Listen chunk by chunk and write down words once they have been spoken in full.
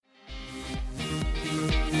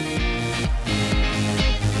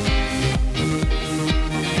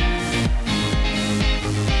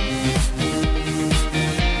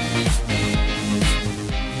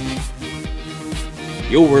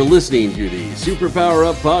You're listening to the Superpower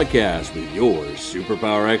Up Podcast with your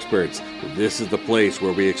superpower experts. This is the place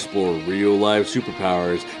where we explore real-life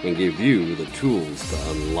superpowers and give you the tools to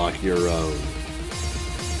unlock your own.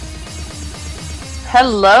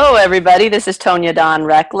 Hello, everybody. This is Tonya Dawn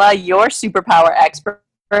Rekla, your superpower expert,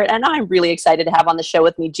 and I'm really excited to have on the show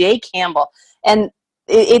with me Jay Campbell. And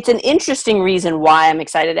it's an interesting reason why I'm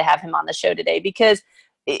excited to have him on the show today because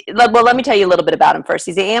let me tell you a little bit about him first.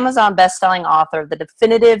 He's the Amazon best-selling author of the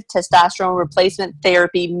Definitive Testosterone Replacement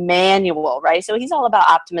Therapy Manual, right? So he's all about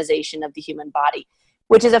optimization of the human body,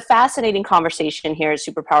 which is a fascinating conversation here as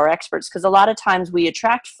superpower experts because a lot of times we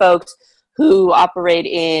attract folks who operate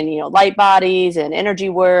in, light bodies and energy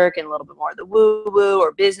work and a little bit more of the woo-woo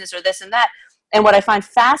or business or this and that. And what I find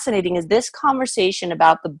fascinating is this conversation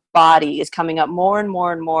about the body is coming up more and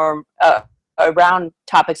more and more around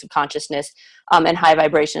topics of consciousness and high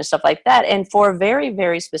vibration and stuff like that. And for a very,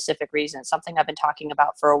 very specific reason, something I've been talking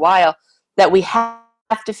about for a while, that we have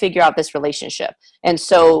to figure out this relationship. And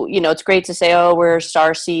so, it's great to say, oh, we're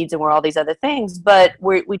star seeds and we're all these other things, but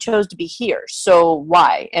we chose to be here. So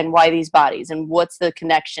why? And why these bodies? And what's the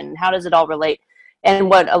connection? How does it all relate? And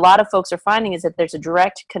what a lot of folks are finding is that there's a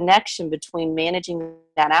direct connection between managing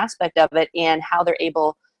that aspect of it and how they're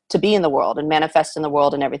able to be in the world and manifest in the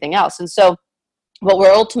world and everything else. And so what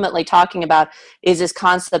we're ultimately talking about is this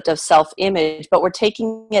concept of self-image, but we're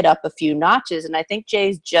taking it up a few notches. And I think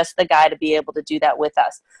Jay's just the guy to be able to do that with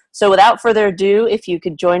us. So without further ado, if you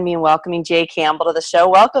could join me in welcoming Jay Campbell to the show.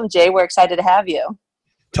 Welcome, Jay. We're excited to have you.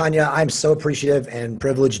 Tonya, I'm so appreciative and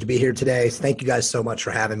privileged to be here today. Thank you guys so much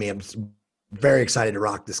for having me. I'm very excited to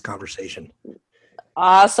rock this conversation.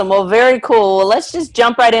 Awesome. Well, very cool. Well, let's just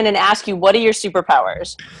jump right in and ask you, what are your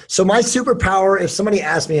superpowers? So my superpower, if somebody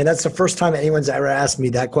asked me, and that's the first time anyone's ever asked me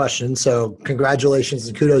that question, so congratulations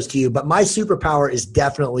and kudos to you, but my superpower is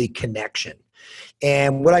definitely connection.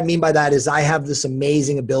 And what I mean by that is I have this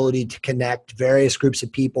amazing ability to connect various groups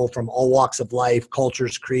of people from all walks of life,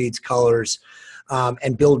 cultures, creeds, colors,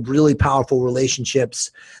 and build really powerful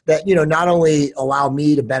relationships that, not only allow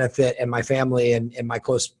me to benefit and my family and my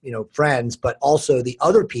close, friends, but also the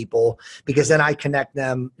other people, because then I connect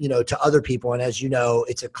them, to other people. And as you know,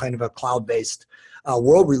 it's a kind of a cloud-based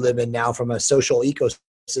world we live in now from a social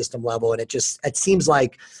ecosystem level. And it seems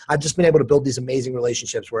like I've just been able to build these amazing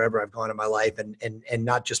relationships wherever I've gone in my life and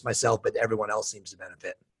not just myself, but everyone else seems to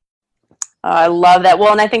benefit. I love that.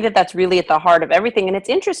 Well, and I think that that's really at the heart of everything. And it's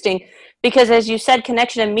interesting because as you said,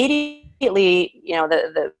 connection immediately,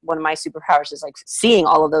 the one of my superpowers is like seeing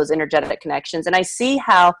all of those energetic connections. And I see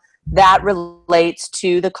how that relates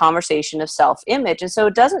to the conversation of self-image. And so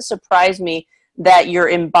it doesn't surprise me that you're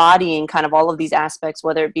embodying kind of all of these aspects,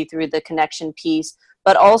 whether it be through the connection piece,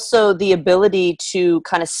 but also the ability to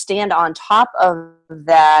kind of stand on top of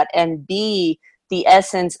that and be the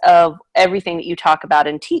essence of everything that you talk about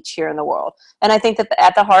and teach here in the world. And I think that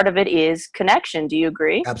at the heart of it is connection. Do you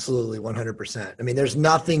agree? Absolutely, 100%. I mean, there's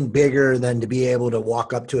nothing bigger than to be able to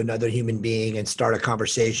walk up to another human being and start a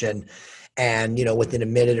conversation and, within a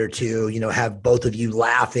minute or two, have both of you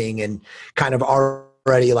laughing and kind of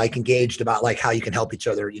already like engaged about like how you can help each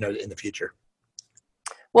other, in the future.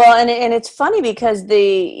 Well, and it's funny because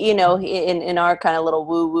in our kind of little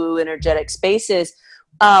woo-woo energetic spaces,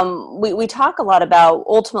 we talk a lot about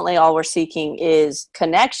ultimately all we're seeking is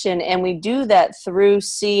connection, and we do that through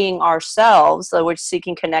seeing ourselves. So we're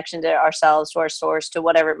seeking connection to ourselves, to our source, to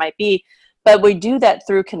whatever it might be, but we do that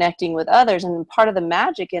through connecting with others, and part of the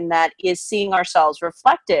magic in that is seeing ourselves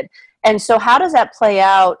reflected. And so how does that play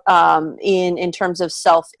out in terms of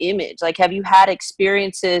self-image? Like, have you had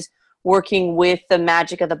experiences working with the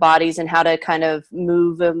magic of the bodies and how to kind of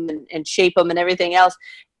move them and shape them and everything else?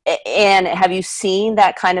 And have you seen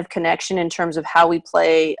that kind of connection in terms of how we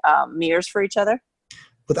play mirrors for each other?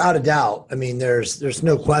 Without a doubt. I mean, there's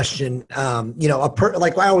no question.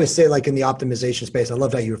 Like I always say, like in the optimization space, I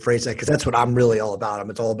love how you phrase that because that's what I'm really all about.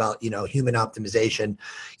 It's all about, human optimization.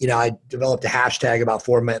 I developed a hashtag about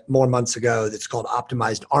 4 more months ago that's called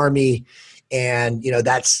Optimized Army. And,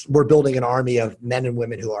 we're building an army of men and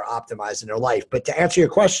women who are optimized in their life. But to answer your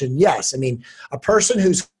question, yes. I mean, a person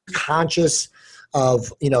who's conscious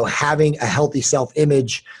of, having a healthy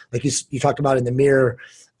self-image, like you talked about in the mirror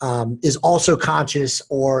is also conscious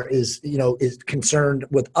or is concerned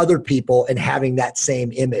with other people and having that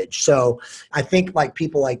same image. So I think like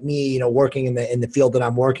people like me, working in the field that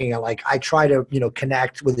I'm working at, like I try to,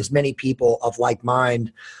 connect with as many people of like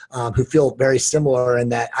mind who feel very similar.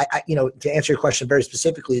 And that I to answer your question very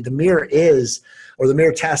specifically, the mirror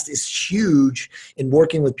test is huge in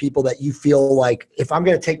working with people that you feel like, if I'm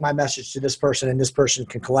going to take my message to this person and this person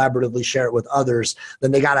can collaboratively share it with others,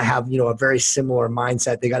 then they got to have, a very similar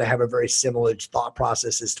mindset. They got to have a very similar thought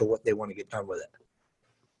process as to what they want to get done with it.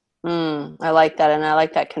 I like that. And I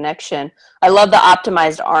like that connection. I love the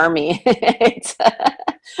optimized army.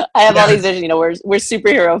 I have all these visions, we're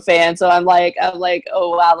superhero fans. So I'm like, oh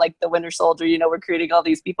wow, like the Winter Soldier, we're creating all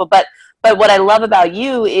these people. But what I love about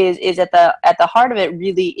you is at the heart of it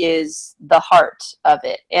really is the heart of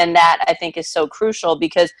it. And that I think is so crucial,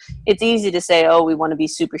 because it's easy to say, oh, we want to be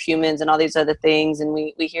superhumans and all these other things. And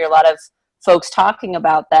we hear a lot of folks talking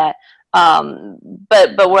about that.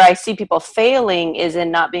 But where I see people failing is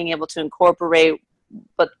in not being able to incorporate,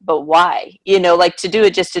 but why, like to do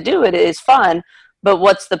it just to do it is fun, but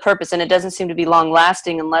what's the purpose? And it doesn't seem to be long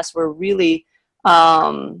lasting unless we're really,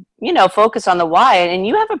 focused on the why. And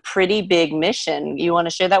you have a pretty big mission. You want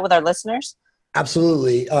to share that with our listeners?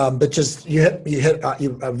 Absolutely. But just you hit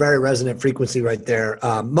a very resonant frequency right there.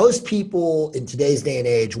 Most people in today's day and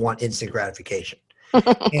age want instant gratification.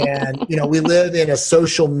 And, we live in a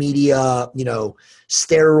social media,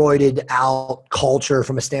 steroided out culture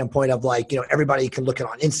from a standpoint of like, everybody can look it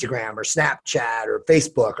on Instagram or Snapchat or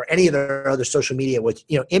Facebook or any of their other social media with,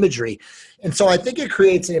 imagery. And so I think it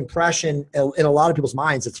creates an impression in a lot of people's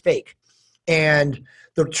minds that's fake. And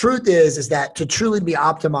the truth is that to truly be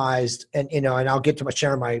optimized, and I'll get to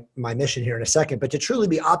share my mission here in a second, but to truly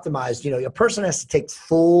be optimized, a person has to take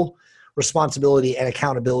full responsibility and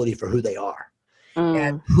accountability for who they are.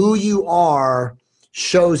 And who you are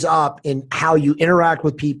shows up in how you interact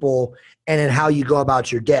with people and in how you go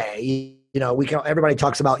about your day. Everybody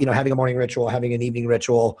talks about, having a morning ritual, having an evening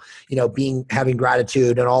ritual, having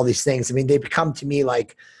gratitude and all these things. I mean, they become to me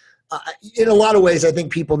like, in a lot of ways, I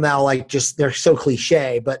think people now they're so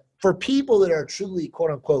cliche, but for people that are truly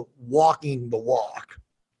quote unquote walking the walk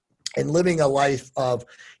and living a life of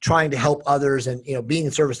trying to help others and, being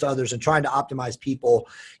in service to others and trying to optimize people,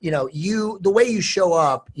 the way you show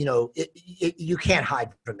up, you can't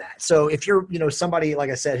hide from that. So if you're, somebody, like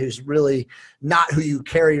I said, who's really not who you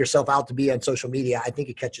carry yourself out to be on social media, I think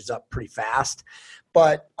it catches up pretty fast.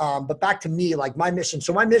 But back to me, like my mission.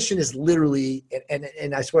 So my mission is literally,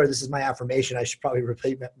 and I swear this is my affirmation. I should probably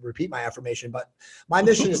repeat my affirmation, but my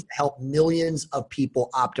mission is to help millions of people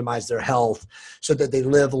optimize their health so that they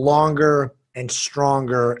live longer and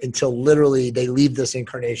stronger until literally they leave this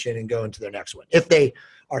incarnation and go into their next one, if they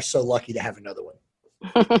are so lucky to have another one.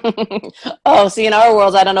 Oh, see, in our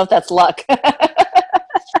world, I don't know if that's luck.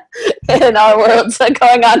 In our world, so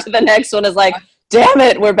going on to the next one is like, damn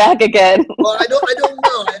it, we're back again. Well, I don't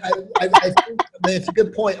know. I think it's a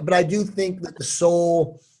good point, but I do think that the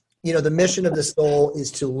soul, the mission of the soul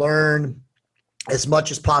is to learn as much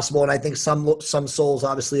as possible. And I think some souls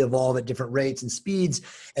obviously evolve at different rates and speeds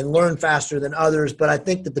and learn faster than others. But I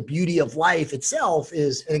think that the beauty of life itself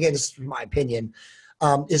is, and again, this is my opinion,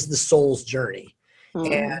 is the soul's journey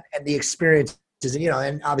and the experience.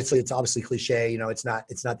 And obviously it's obviously cliche, it's not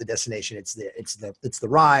the destination, it's the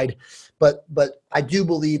ride. But I do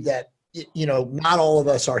believe that, not all of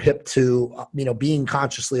us are hip to, being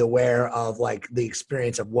consciously aware of like the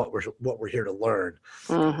experience of what we're here to learn.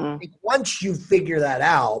 Once you figure that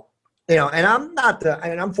out, and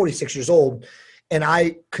I'm 46 years old and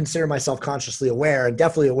I consider myself consciously aware and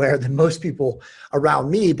definitely aware than most people around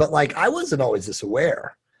me, but like, I wasn't always this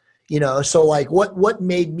aware. So like what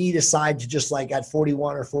made me decide to just like at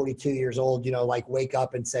 41 or 42 years old, like wake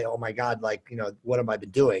up and say, oh my God, like, what have I been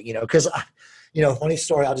doing? Cause funny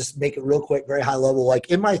story, I'll just make it real quick, very high level. Like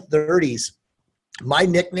in my 30s, my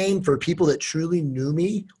nickname for people that truly knew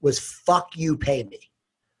me was fuck you, pay me.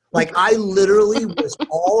 Like I literally was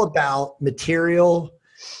all about material,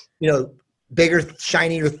 bigger,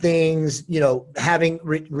 shinier things,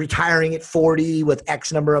 retiring at 40 with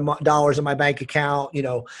X number of dollars in my bank account,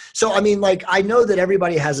 So, I mean, like, I know that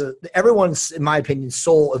everyone's, in my opinion,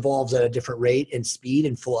 soul evolves at a different rate and speed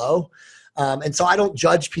and flow. And so I don't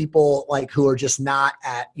judge people like who are just not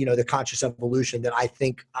at, the conscious evolution that I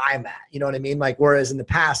think I'm at, you know what I mean? Like, whereas in the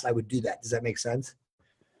past I would do that. Does that make sense?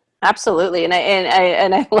 Absolutely. And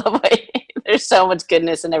I love what there's so much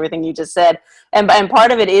goodness in everything you just said. And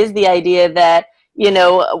part of it is the idea that,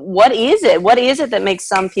 what is it that makes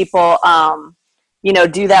some people,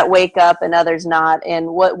 do that wake up and others not? And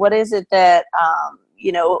what is it that,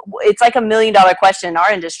 it's like $1 million question in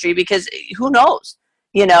our industry, because who knows?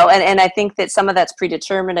 And I think that some of that's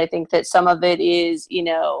predetermined. I think that some of it is,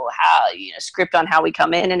 how, script on how we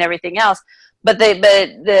come in and everything else. But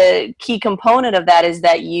the key component of that is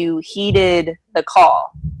that you heeded the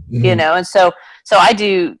call, and so I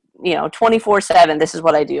do, 24/7. This is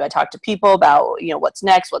what I do. I talk to people about, what's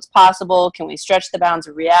next, what's possible. Can we stretch the bounds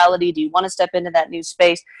of reality? Do you want to step into that new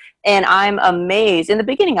space? And I'm amazed. In the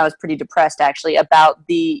beginning, I was pretty depressed, actually, about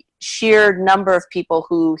the sheer number of people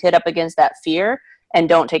who hit up against that fear and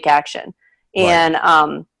don't take action.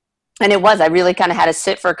 Right. And it was, I really kind of had to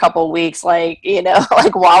sit for a couple of weeks, like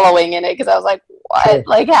wallowing in it. Cause I was like, what, sure.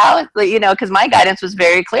 Like how, cause my guidance was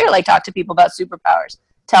very clear. Like, talk to people about superpowers,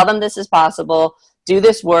 tell them this is possible, do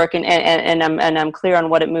this work. And I'm clear on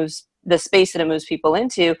what it moves, the space that it moves people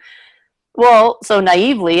into. Well, so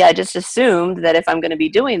naively, I just assumed that if I'm going to be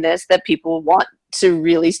doing this, that people want to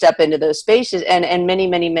really step into those spaces, and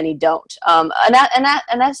many don't. And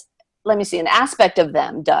that's, let me see, an aspect of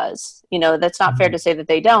them does. That's not fair to say that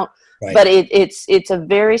they don't. Right. But it's a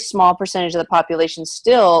very small percentage of the population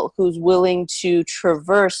still who's willing to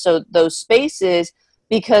traverse those spaces,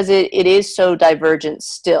 because it is so divergent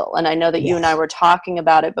still. And I know that you and I were talking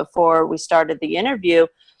about it before we started the interview.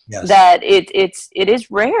 Yes. That it is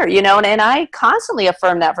rare, and I constantly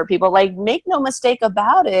affirm that for people. Like, make no mistake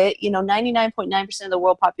about it, 99.9% of the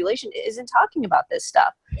world population isn't talking about this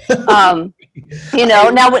stuff. Now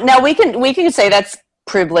we can say that's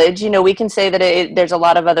privilege. We can say that there's a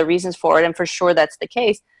lot of other reasons for it, and for sure that's the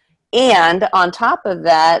case. And on top of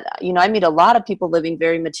that, I meet a lot of people living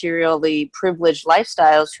very materially privileged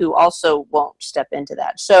lifestyles who also won't step into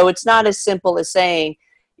that. So it's not as simple as saying,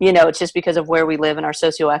 it's just because of where we live and our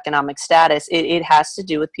socioeconomic status. It has to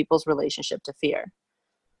do with people's relationship to fear.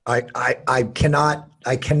 I cannot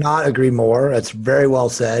agree more. That's very well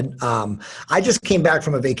said. I just came back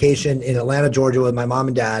from a vacation in Atlanta, Georgia with my mom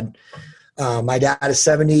and dad. My dad is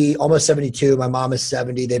 70, almost 72. My mom is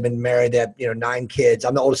 70. They've been married. They have, 9 kids.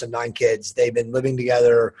 I'm the oldest of 9 kids. They've been living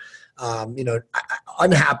together,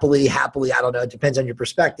 unhappily, happily, I don't know. It depends on your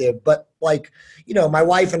perspective. But my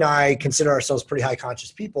wife and I consider ourselves pretty high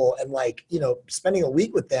conscious people. And spending a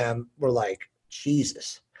week with them, we're like,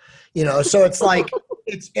 Jesus, so it's like,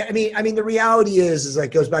 the reality is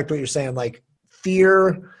like, goes back to what you're saying, like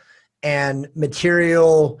fear and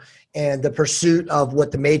material and the pursuit of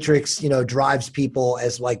what the matrix, drives people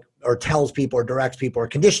as or tells people or directs people or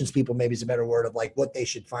conditions people, maybe is a better word, of like what they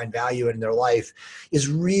should find value in their life, is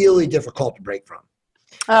really difficult to break from.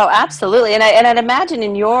 Oh, absolutely. And I'd imagine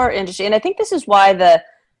in your industry, and I think this is why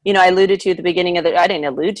I alluded to at the beginning of I didn't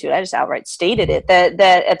allude to it, I just outright stated it, that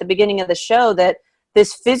at the beginning of the show, that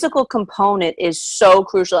this physical component is so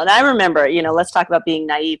crucial. And I remember, let's talk about being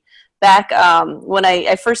naive. Back when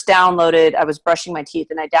I first downloaded, I was brushing my teeth,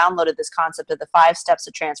 and I downloaded this concept of the 5 steps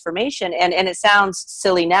of transformation. And it sounds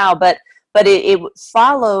silly now, but it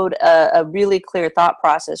followed a really clear thought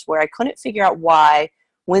process where I couldn't figure out why,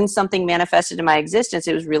 when something manifested in my existence,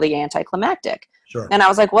 it was really anticlimactic. Sure. And I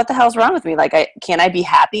was like, what the hell's wrong with me? Like, can't I be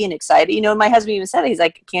happy and excited? My husband even said it. He's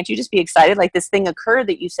like, can't you just be excited? Like, this thing occurred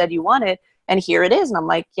that you said you wanted, and here it is. And I'm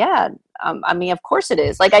like, yeah, of course it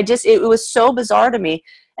is. Like, it was so bizarre to me.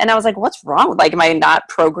 And I was like, what's wrong? Like, am I not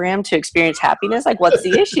programmed to experience happiness? Like, what's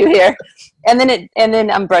the issue here? And then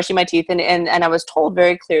I'm brushing my teeth, and I was told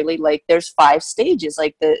very clearly, like, there's 5 stages.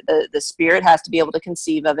 Like, the spirit has to be able to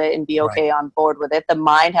conceive of it and be okay on board with it. The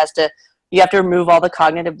mind you have to remove all the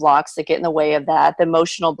cognitive blocks that get in the way of that, the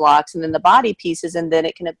emotional blocks, and then the body pieces, and then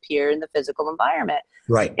it can appear in the physical environment.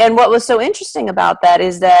 Right. And what was so interesting about that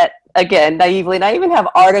is that, again, naively, and I even have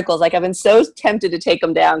articles, like, I've been so tempted to take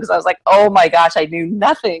them down because I was like, oh my gosh, I knew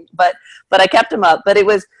nothing, but I kept them up. But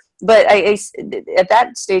I at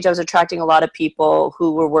that stage, I was attracting a lot of people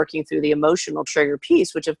who were working through the emotional trigger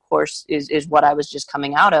piece, which of course is what I was just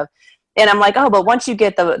coming out of. And I'm like, oh, but once you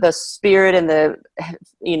get the spirit and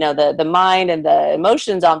the mind and the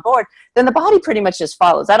emotions on board, then the body pretty much just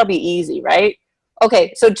follows. That'll be easy, right?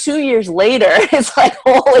 Okay, so 2 years later, it's like,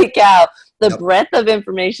 holy cow, the breadth of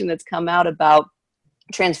information that's come out about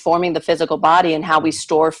transforming the physical body and how we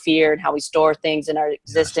store fear and how we store things in our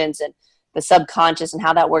existence and the subconscious and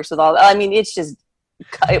how that works with all. It's just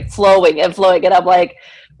flowing. And I'm like,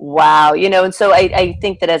 wow, and so I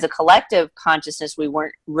think that as a collective consciousness, we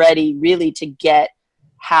weren't ready really to get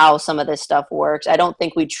how some of this stuff works. I don't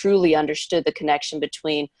think we truly understood the connection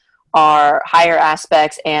between our higher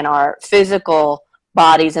aspects and our physical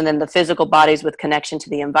bodies, and then the physical bodies with connection to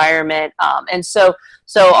the environment. And so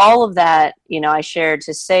all of that, I shared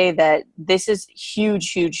to say that this is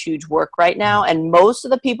huge, huge, huge work right now. And most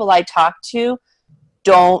of the people I talk to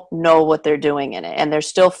don't know what they're doing in it. And they're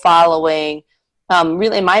still following,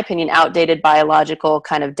 really, in my opinion, outdated biological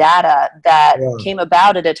kind of data that came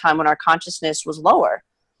about at a time when our consciousness was lower.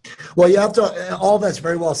 Well, you have to, all that's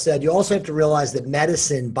very well said. You also have to realize that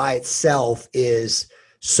medicine by itself is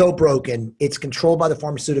so broken. It's controlled by the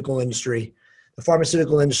pharmaceutical industry. The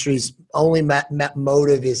pharmaceutical industry's only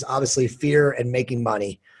motive is obviously fear and making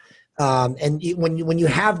money. And when you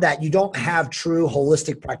have that, you don't have true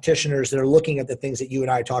holistic practitioners that are looking at the things that you and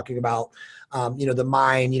I are talking about, the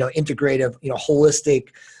mind, integrative, holistic,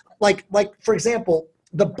 like for example,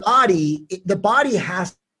 the body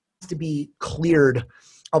has to be cleared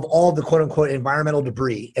of all the quote unquote environmental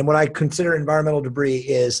debris. And what I consider environmental debris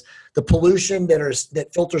is the pollution that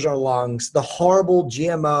filters our lungs, the horrible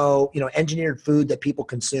GMO, engineered food that people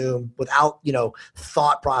consume without,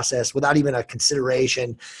 thought process, without even a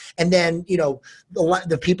consideration. And then,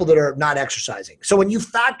 the people that are not exercising. So when you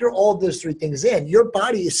factor all of those three things in, your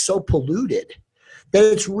body is so polluted that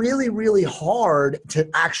it's really, really hard to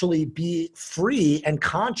actually be free and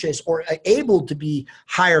conscious or able to be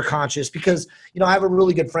higher conscious because, I have a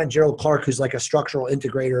really good friend, Gerald Clark, who's like a structural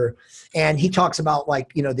integrator, and he talks about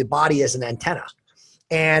the body as an antenna.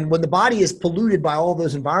 And when the body is polluted by all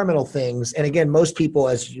those environmental things, and again, most people,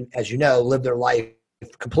 as you know, live their life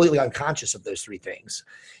completely unconscious of those three things.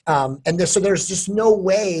 So there's just no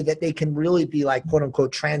way that they can really be quote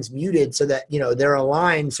unquote transmuted so that, they're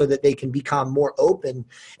aligned so that they can become more open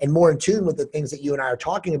and more in tune with the things that you and I are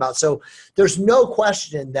talking about. So there's no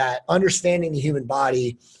question that understanding the human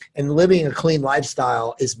body and living a clean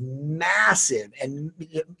lifestyle is massive. And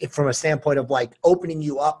from a standpoint of opening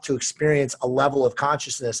you up to experience a level of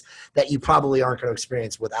consciousness that you probably aren't going to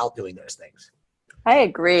experience without doing those things. I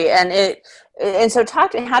agree. And so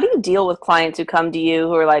talk to me, how do you deal with clients who come to you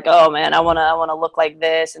who are like, oh man, I want to look like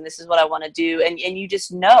this, and this is what I want to do. And you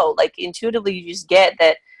just know, intuitively, you just get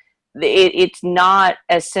that it's not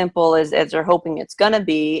as simple as they're hoping it's going to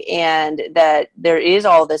be. And that there is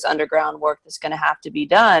all this underground work that's going to have to be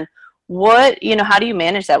done. How do you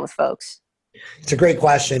manage that with folks? It's a great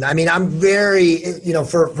question. I mean, I'm very,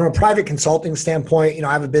 from a private consulting standpoint,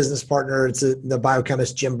 I have a business partner. It's the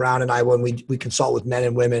biochemist Jim Brown and I, when we consult with men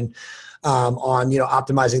and women on,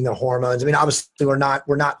 optimizing their hormones. I mean, obviously we're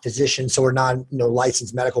not physicians, so we're not,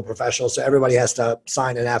 licensed medical professionals. So everybody has to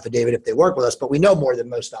sign an affidavit if they work with us, but we know more than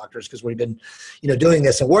most doctors because we've been, doing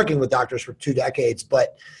this and working with doctors for 2 decades.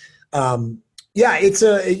 But, yeah, it's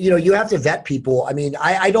you have to vet people. I mean,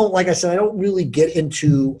 I don't, like I said, I don't really get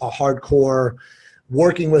into a hardcore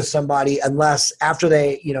working with somebody unless after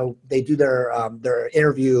they do their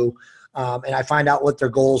interview and I find out what their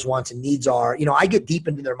goals, wants, and needs are. I get deep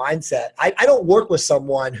into their mindset. I don't work with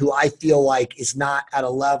someone who I feel like is not at a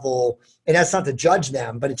level, and that's not to judge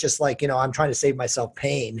them, but it's just I'm trying to save myself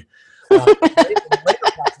pain. I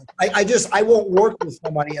won't work with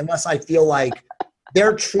somebody unless I feel like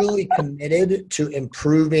they're truly committed to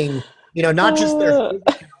improving, not just their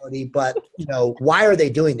physicality, but, why are they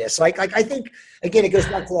doing this? So I think, again, it goes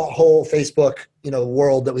back to that whole Facebook,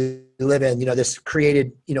 world that we live in, this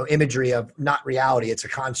created, imagery of not reality. It's a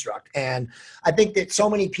construct. And I think that so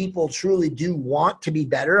many people truly do want to be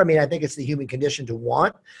better. I mean, I think it's the human condition to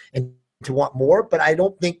want and to want more, but I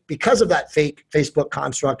don't think because of that fake Facebook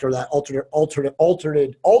construct or that altered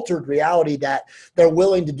reality that they're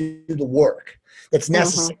willing to do the work that's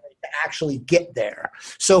necessary to actually get there.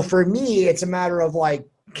 So for me, it's a matter of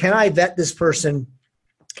can I vet this person?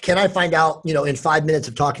 Can I find out, in 5 minutes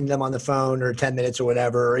of talking to them on the phone or 10 minutes or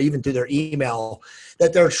whatever, or even through their email,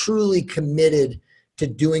 that they're truly committed to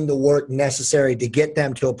doing the work necessary to get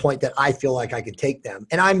them to a point that I feel like I can take them.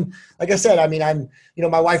 And I'm, like I said,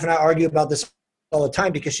 my wife and I argue about this all the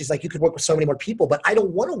time because she's like, you could work with so many more people, but I don't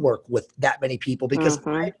want to work with that many people because I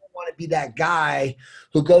don't want to be that guy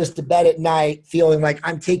who goes to bed at night feeling like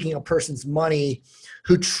I'm taking a person's money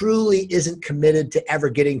who truly isn't committed to ever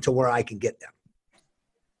getting to where I can get them.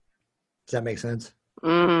 Does that make sense?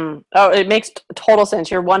 Oh, it makes total sense.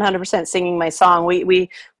 You're 100% singing my song. We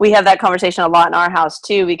have that conversation a lot in our house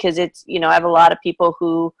too, because it's, I have a lot of people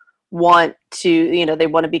who want to, they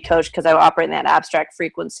want to be coached because I operate in that abstract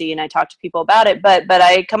frequency and I talk to people about it, but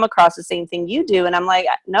I come across the same thing you do. And I'm like,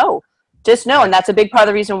 no, just no. And that's a big part of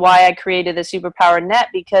the reason why I created the Superpower Net,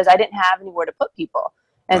 because I didn't have anywhere to put people.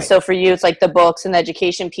 And so for you, it's the books and the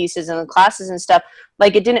education pieces and the classes and stuff,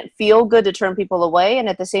 it didn't feel good to turn people away. And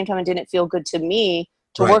at the same time, it didn't feel good to me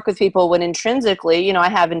to work with people when intrinsically, I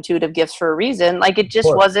have intuitive gifts for a reason. It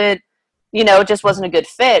just wasn't, it just wasn't a good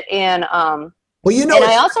fit. And, well, and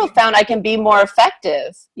I also found I can be more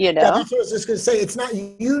effective, Yeah, that's what I was just going to say. It's not,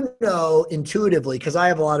 intuitively, because I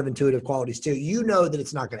have a lot of intuitive qualities too. That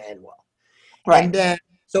it's not going to end well. Right. And then,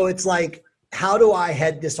 so it's like, how do I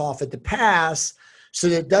head this off at the pass so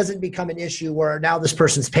that it doesn't become an issue where now this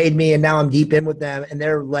person's paid me and now I'm deep in with them and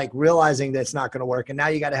they're like realizing that it's not going to work. And now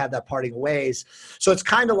you got to have that parting ways. So it's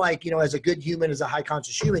kind of like, as a good human, as a high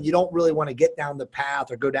conscious human, you don't really want to get down the path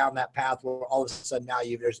or go down that path where all of a sudden now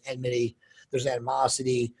there's enmity, there's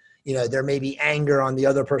animosity, there may be anger on the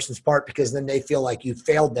other person's part because then they feel like you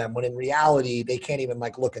failed them when in reality, they can't even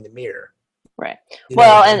like look in the mirror. Right.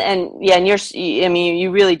 Well, and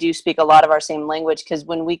you really do speak a lot of our same language, because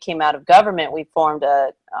when we came out of government, we formed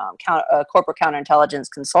a corporate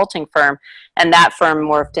counterintelligence consulting firm, and that firm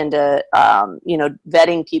morphed into,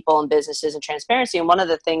 vetting people and businesses and transparency. And one of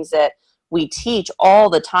the things that we teach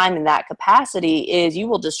all the time in that capacity is you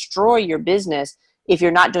will destroy your business if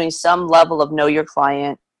you're not doing some level of know your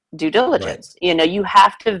client due diligence. Right. You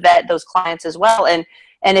have to vet those clients as well.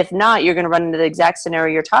 And if not, you're going to run into the exact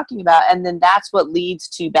scenario you're talking about. And then that's what leads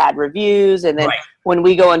to bad reviews. And then when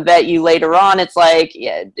we go and vet you later on, it's like,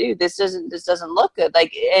 yeah, dude, this doesn't look good.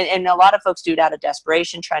 Like, and a lot of folks do it out of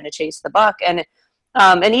desperation, trying to chase the buck. And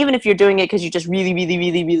even if you're doing it because you just really, really,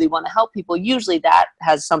 really, really want to help people, usually that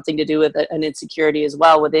has something to do with an insecurity as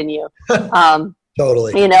well within you.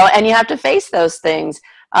 Totally. And you have to face those things.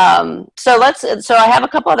 So I have a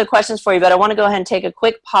couple other questions for you, but I want to go ahead and take a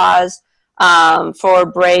quick pause for a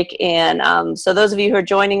break. And so those of you who are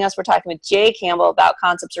joining us, we're talking with Jay Campbell about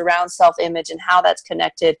concepts around self-image and how that's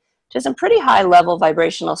connected to some pretty high level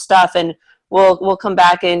vibrational stuff. And we'll come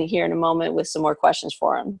back in here in a moment with some more questions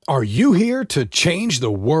for him. Are you here to change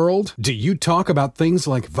the world? Do you talk about things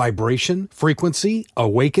like vibration, frequency,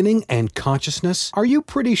 awakening, and consciousness? Are you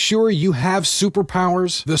pretty sure you have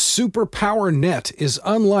superpowers? The Superpower Net is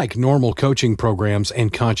unlike normal coaching programs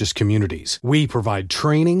and conscious communities. We provide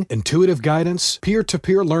training, intuitive guidance,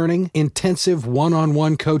 peer-to-peer learning, intensive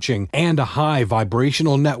one-on-one coaching, and a high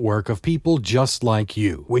vibrational network of people just like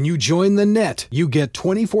you. When you join the net, you get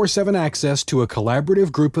 24/7 access to a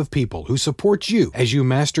collaborative group of people who support you as you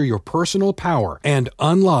master your personal power and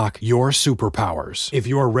unlock your superpowers. If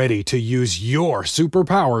you're ready to use your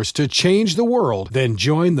superpowers to change the world, then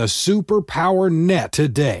join the Superpower Net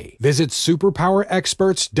today. Visit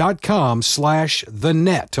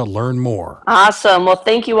superpowerexperts.com/the-net to learn more. Awesome. Well,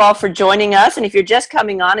 thank you all for joining us. And if you're just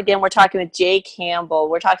coming on, again, we're talking with Jay Campbell.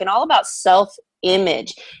 We're talking all about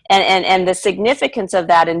self-image and the significance of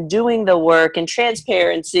that, and doing the work and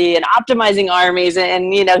transparency and optimizing armies,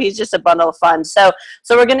 and he's just a bundle of fun. So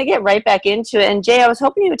we're going to get right back into it. And Jay, I was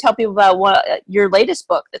hoping you would tell people about your latest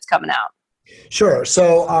book that's coming out. Sure.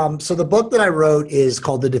 So the book that I wrote is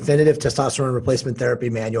called The Definitive Testosterone Replacement Therapy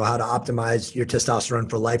Manual: How to Optimize Your Testosterone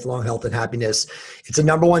for Lifelong Health and Happiness. It's a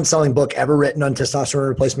 #1 selling book ever written on testosterone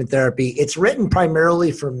replacement therapy. It's written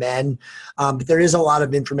primarily for men, but there is a lot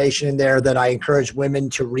of information in there that I encourage women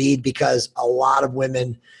to read, because a lot of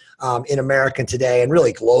women in America today, and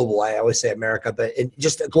really global, I always say America, but in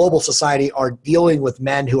just a global society, are dealing with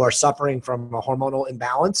men who are suffering from a hormonal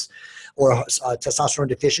imbalance or a testosterone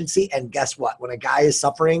deficiency. And guess what? When a guy is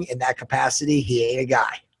suffering in that capacity, he ain't a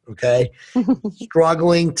guy, okay?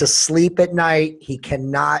 Struggling to sleep at night. He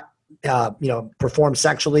cannot, perform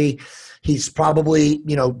sexually. He's probably,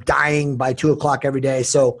 dying by 2:00 every day.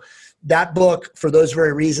 So that book, for those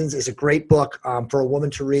very reasons, is a great book for a woman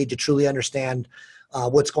to read, to truly understand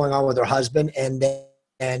what's going on with her husband. And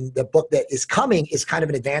the book that is coming is kind of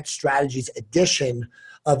an advanced strategies edition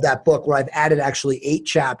of that book, where I've added actually 8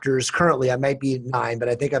 chapters. Currently, I might be 9, but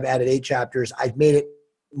I think I've added 8 chapters. I've made it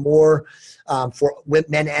more for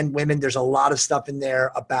men and women. There's a lot of stuff in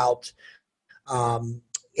there about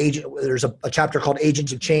there's a chapter called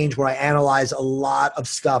Agents of Change, where I analyze a lot of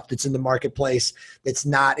stuff that's in the marketplace that's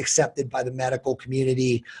not accepted by the medical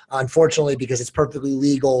community, unfortunately, because it's perfectly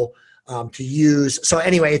legal to use. So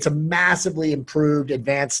anyway, it's a massively improved,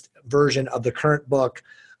 advanced version of the current book.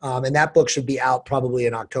 And that book should be out probably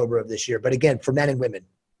in October of this year. But again, for men and women.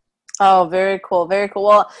 Oh, very cool. Very cool.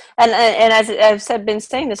 Well, and as I've been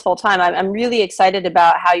saying this whole time, I'm really excited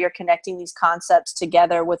about how you're connecting these concepts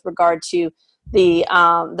together with regard to the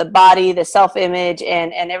body, the self-image,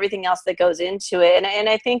 and everything else that goes into it. And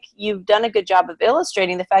I think you've done a good job of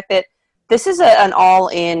illustrating the fact that this is an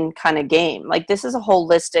all-in kind of game. Like, this is a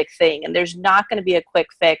holistic thing, and there's not going to be a quick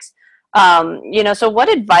fix. So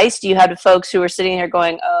what advice do you have to folks who are sitting here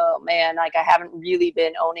going, oh man, like I haven't really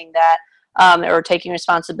been owning that, or taking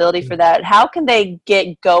responsibility for that? How can they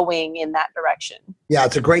get going in that direction? Yeah,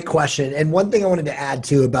 it's a great question. And one thing I wanted to add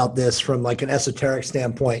too about this from like an esoteric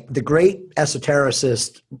standpoint, the great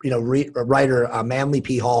esotericist, writer, Manly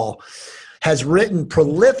P. Hall, has written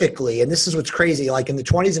prolifically, and this is what's crazy, like in the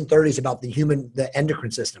 20s and 30s about the endocrine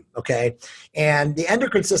system, okay? And the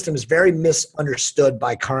endocrine system is very misunderstood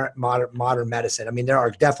by current modern medicine. I mean, there are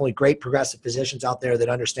definitely great progressive physicians out there that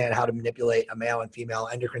understand how to manipulate a male and female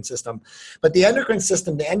endocrine system. But the endocrine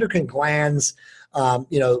system, the endocrine glands,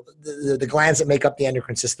 the glands that make up the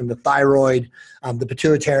endocrine system, the thyroid, the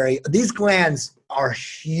pituitary, these glands are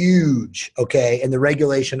huge, okay, in the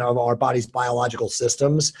regulation of our body's biological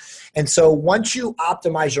systems. And so once you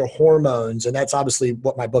optimize your hormones, and that's obviously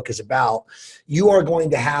what my book is about, you are going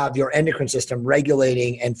to have your endocrine system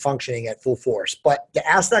regulating and functioning at full force. But to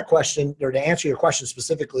ask that question, or to answer your question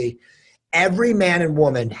specifically, every man and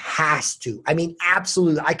woman has to. I mean,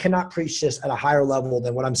 absolutely. I cannot preach this at a higher level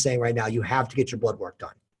than what I'm saying right now. You have to get your blood work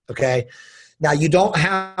done, okay? Now, you don't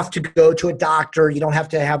have to go to a doctor. You don't have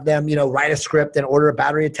to have them, write a script and order a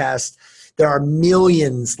battery of tests. There are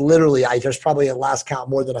millions, literally, there's probably at last count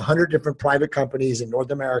more than 100 different private companies in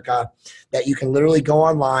North America that you can literally go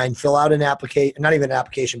online, fill out an application, not even an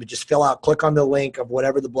application, but just click on the link of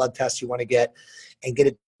whatever the blood test you want to get and get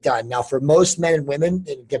it done. Now, for most men and women,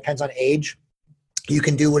 it depends on age, you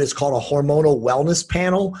can do what is called a hormonal wellness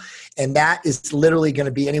panel. And that is literally going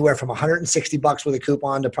to be anywhere from $160 with a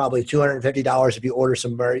coupon to probably $250 if you order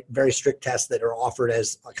some very, very strict tests that are offered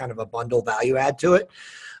as a kind of a bundle value add to it.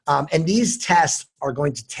 And these tests are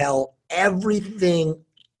going to tell everything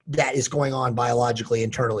that is going on biologically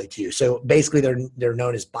internally to you. So basically they're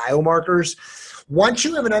known as biomarkers. Once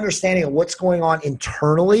you have an understanding of what's going on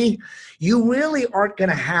internally, you really aren't going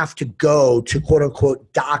to have to go to quote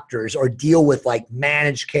unquote doctors or deal with like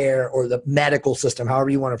managed care or the medical system, however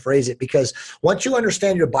you want to phrase it. Because once you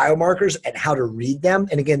understand your biomarkers and how to read them,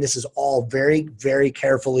 and again, this is all very, very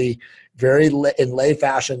carefully, in lay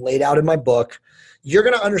fashion laid out in my book, you're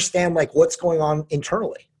going to understand like what's going on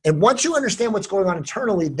internally. And once you understand what's going on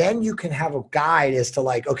internally, then you can have a guide as to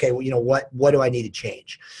like, okay, well, what do I need to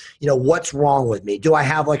change? What's wrong with me? Do I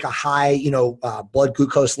have like a high, blood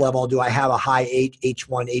glucose level? Do I have a high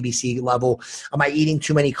H1 ABC level? Am I eating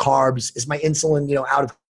too many carbs? Is my insulin, out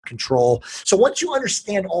of control? So once you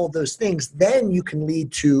understand all of those things, then you can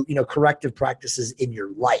lead to, corrective practices in your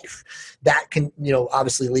life that can,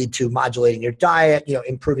 obviously lead to modulating your diet,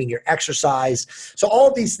 improving your exercise. So all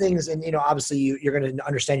of these things, and, obviously you're going to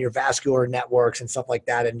understand your vascular networks and stuff like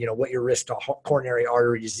that. And, what your risk to coronary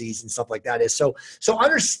artery disease and stuff like that is. So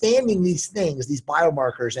understanding these things, these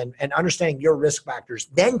biomarkers and understanding your risk factors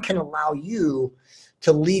then can allow you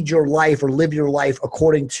to lead your life or live your life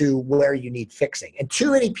according to where you need fixing. And too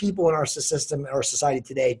many people in our system, our society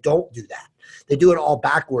today, don't do that. They do it all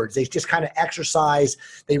backwards. They just kind of exercise.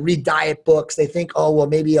 They read diet books. They think, oh, well,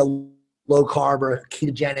 maybe a low carb or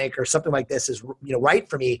ketogenic or something like this is, right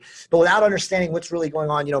for me. But without understanding what's really going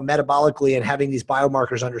on, metabolically and having these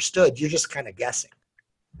biomarkers understood, you're just kind of guessing.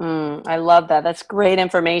 I love that. That's great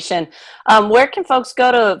information. Where can folks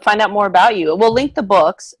go to find out more about you? We'll link the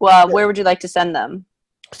books. Where would you like to send them?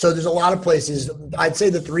 So there's a lot of places. I'd say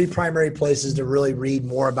the three primary places to really read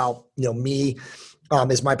more about, me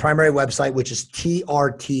is my primary website, which is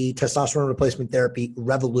TRT, Testosterone Replacement Therapy,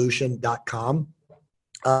 revolution.com.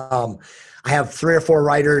 I have 3 or 4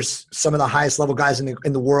 writers, some of the highest level guys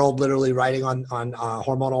in the world, literally writing on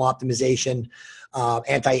hormonal optimization,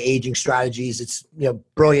 anti-aging strategies. It's,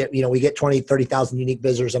 brilliant. We get 20, 30,000 unique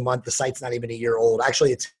visitors a month. The site's not even a year old.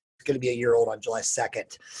 Actually, it's going to be a year old on July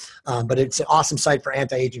 2nd. But it's an awesome site for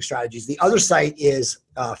anti-aging strategies. The other site is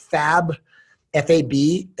FAB.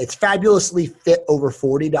 It's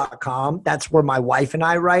fabulouslyfitover40.com. That's where my wife and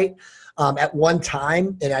I write. At one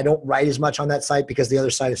time, and I don't write as much on that site because the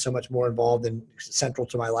other site is so much more involved and central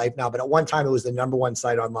to my life now. But at one time, it was the #1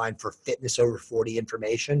 site online for fitness over 40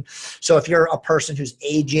 information. So if you're a person who's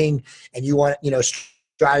aging and you want,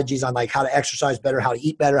 strategies on like how to exercise better, how to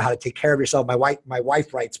eat better, how to take care of yourself. My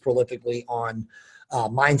wife writes prolifically on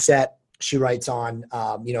mindset. She writes on,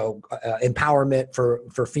 empowerment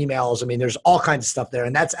for females. I mean, there's all kinds of stuff there.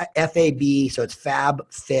 And that's FAB. So it's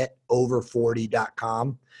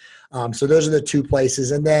fabfitover40.com. So those are the 2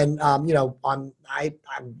 places. And then, I'm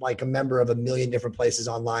like a member of a million different places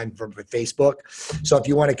online for Facebook. So if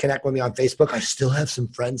you want to connect with me on Facebook, I still have some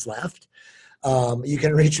friends left. You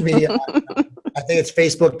can reach me. I think it's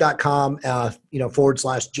facebook.com,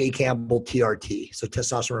 /J Campbell TRT. So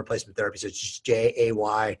testosterone replacement therapy. So it's just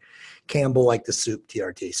JAY Campbell, like the soup,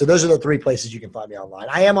 TRT. So those are the 3 places you can find me online.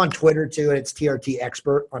 I am on Twitter too, and it's TRT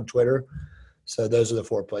Expert on Twitter. So those are the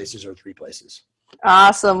 4 places or 3 places.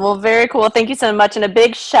 Awesome. Well, very cool. Thank you so much. And a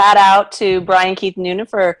big shout out to Brian Keith Noonan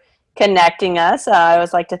for connecting us. I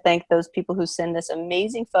always like to thank those people who send us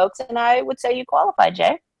amazing folks. And I would say you qualify,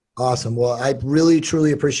 Jay. Awesome. Well, I really,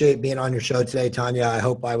 truly appreciate being on your show today, Tanya. I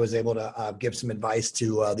hope I was able to give some advice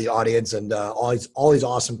to the audience, and always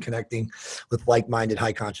awesome connecting with like-minded,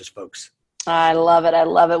 high-conscious folks. I love it. I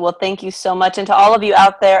love it. Well, thank you so much. And to all of you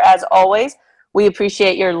out there, as always, we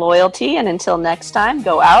appreciate your loyalty. And until next time,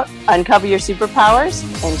 go out, uncover your superpowers,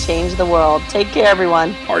 and change the world. Take care,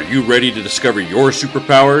 everyone. Are you ready to discover your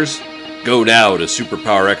superpowers? Go now to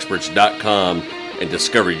superpowerexperts.com and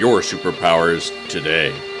discover your superpowers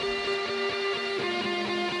today.